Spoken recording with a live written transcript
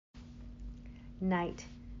Night,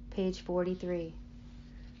 page 43.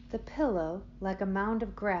 The pillow, like a mound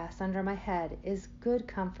of grass under my head, is good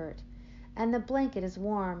comfort, and the blanket is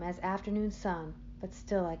warm as afternoon sun, but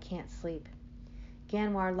still I can't sleep.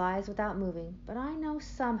 Ganwar lies without moving, but I know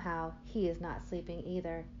somehow he is not sleeping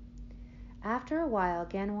either. After a while,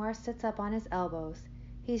 Ganwar sits up on his elbows.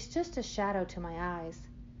 He's just a shadow to my eyes.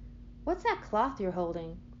 "What's that cloth you're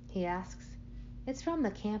holding?" he asks. "It's from the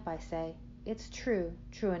camp," I say. It's true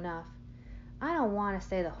enough. I don't want to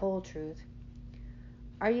say the whole truth.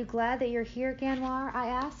 "Are you glad that you're here, Ganwar?" I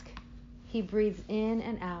ask. He breathes in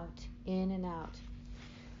and out, in and out.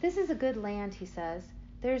 "This is a good land," he says.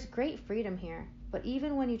 "There's great freedom here, but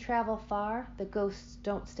even when you travel far, the ghosts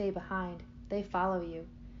don't stay behind. They follow you.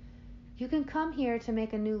 You can come here to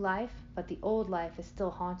make a new life, but the old life is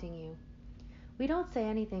still haunting you." We don't say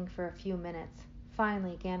anything for a few minutes.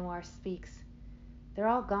 Finally, Ganwar speaks. "They're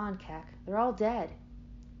all gone, Kek. They're all dead."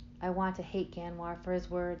 I want to hate Ganwar for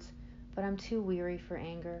his words, but I'm too weary for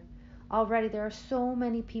anger. Already there are so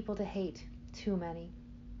many people to hate. Too many.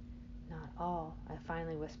 "Not all," I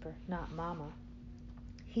finally whisper. "Not Mama."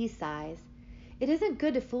 He sighs. "It isn't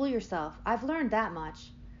good to fool yourself. I've learned that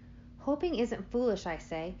much." "Hoping isn't foolish," I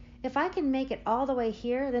say. "If I can make it all the way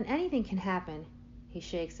here, then anything can happen." He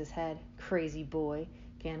shakes his head. "Crazy boy,"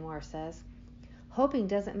 Ganwar says. "Hoping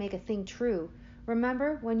doesn't make a thing true.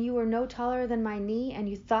 Remember when you were no taller than my knee and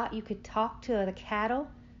you thought you could talk to the cattle?"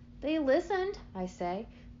 "They listened," I say.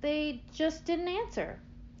 "They just didn't answer."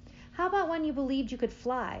 "How about when you believed you could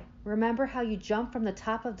fly? Remember how you jumped from the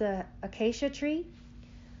top of the acacia tree?"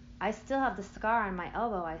 "I still have the scar on my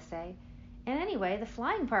elbow," I say. "And anyway, the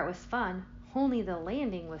flying part was fun. Only the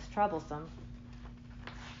landing was troublesome."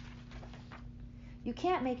 "You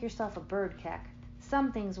can't make yourself a bird, Kek.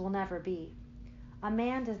 Some things will never be." "A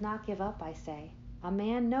man does not give up," I say. "A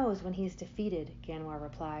man knows when he's defeated," Ganwar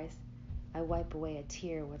replies. I wipe away a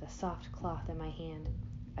tear with a soft cloth in my hand.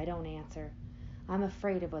 I don't answer. I'm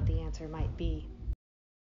afraid of what the answer might be.